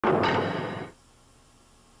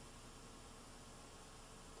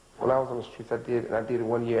when I was on the streets, I did it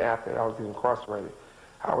 1 year after I was incarcerated.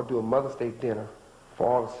 I would do a Mother's Day dinner for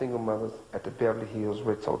all the single mothers at the Beverly Hills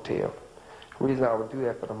Ritz Hotel. The reason I would do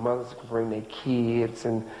that for the mothers to bring their kids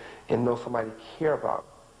and know somebody care about them.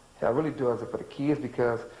 And I really do it for the kids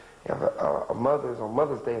because if a mother's on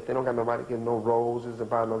Mother's Day, if they don't got nobody to give no roses and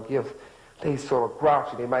buy no gifts, they sort of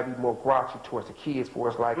grouchy. They might be more grouchy towards the kids, for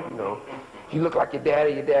it's like, you know, you look like your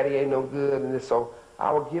daddy ain't no good, and this, so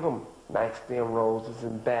I would give them nice stem roses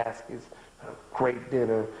and baskets, a great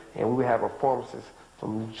dinner, and we would have performances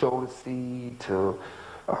from Jodeci to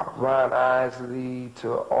Ron Isley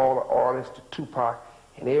to all the artists to Tupac,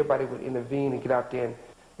 and everybody would intervene and get out there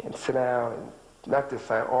and sit down and not just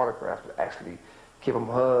sign autographs, but actually give them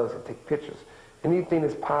hugs and take pictures. Anything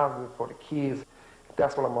that's positive for the kids,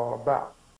 that's what I'm all about.